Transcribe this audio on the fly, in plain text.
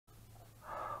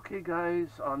Okay guys,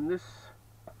 on this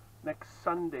next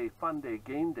Sunday Funday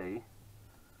Game Day,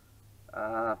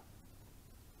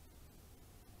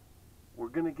 we're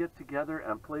going to get together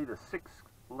and play the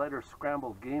 6-letter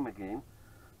scrambled game again,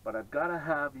 but I've got to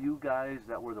have you guys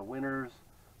that were the winners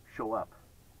show up.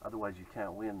 Otherwise you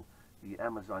can't win the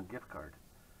Amazon gift card.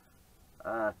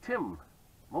 Tim,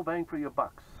 more bang for your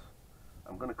bucks.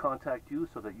 I'm going to contact you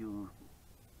so that you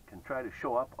can try to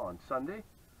show up on Sunday.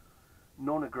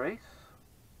 Nona Grace,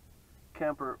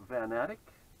 Camper Vanadic,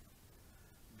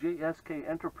 JSK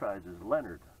Enterprises,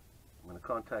 Leonard, I'm going to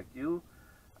contact you.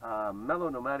 Mellow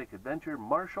Nomadic Adventure,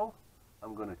 Marshall,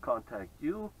 I'm going to contact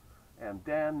you. And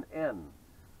Dan N.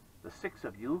 The 6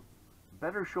 of you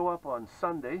better show up on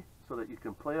Sunday so that you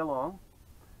can play along.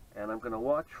 And I'm going to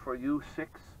watch for you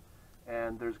 6,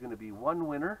 and there's going to be one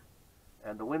winner,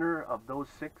 and the winner of those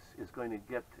 6 is going to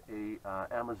get a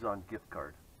Amazon gift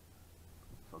card.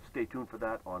 So stay tuned for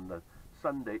that on the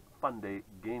Sunday Funday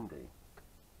Game Day.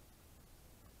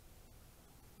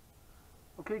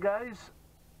 Okay guys,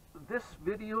 this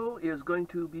video is going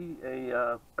to be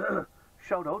a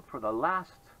shout out for the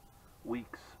last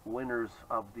week's winners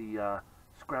of the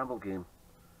Scramble game.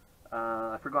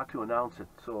 I forgot to announce it,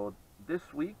 so this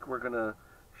week we're going to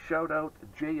shout out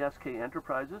JSK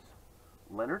Enterprises,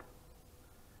 Leonard.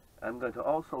 I'm going to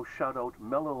also shout out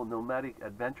Mellow Nomadic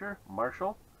Adventure,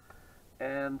 Marshall,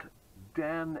 and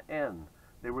Dan N.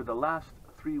 They were the last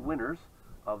 3 winners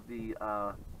of the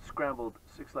scrambled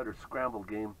 6-letter scramble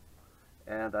game,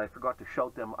 and I forgot to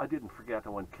shout them. I didn't forget, I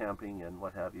went camping and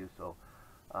what have you, so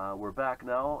we're back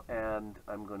now, and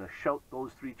I'm going to shout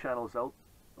those 3 channels out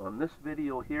on this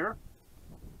video here,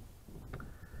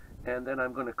 and then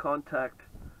I'm going to contact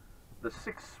the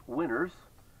 6 winners,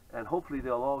 and hopefully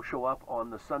they'll all show up on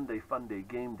the Sunday Funday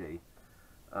Game Day.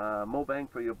 Mo bang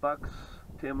for your bucks,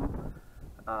 Tim,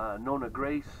 Nona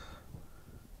Grace,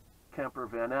 Camper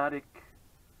Vanadic,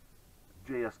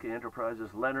 JSK Enterprises,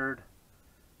 Leonard,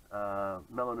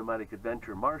 Mellow Nomadic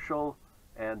Adventure, Marshall,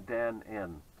 and Dan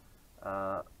N.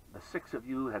 The 6 of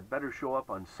you had better show up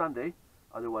on Sunday,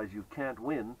 otherwise you can't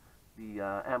win the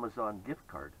Amazon gift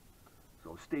card.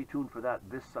 So stay tuned for that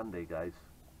this Sunday, guys.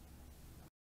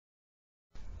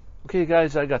 Okay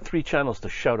guys, I got 3 channels to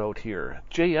shout out here.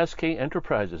 JSK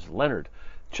Enterprises, Leonard.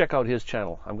 Check out his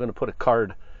channel. I'm going to put a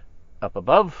card up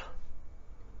above.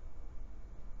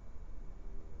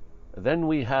 Then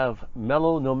we have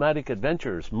Mellow Nomadic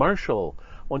Adventures, Marshall.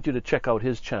 I want you to check out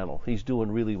his channel. He's doing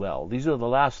really well. These are the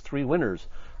last 3 winners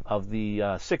of the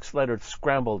 6-letter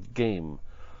scrambled game.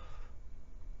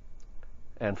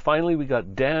 And finally we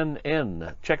got Dan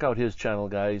N. Check out his channel,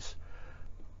 guys.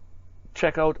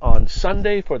 Check out on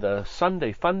Sunday for the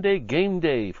Sunday Funday Game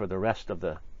Day for the rest of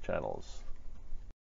the channels.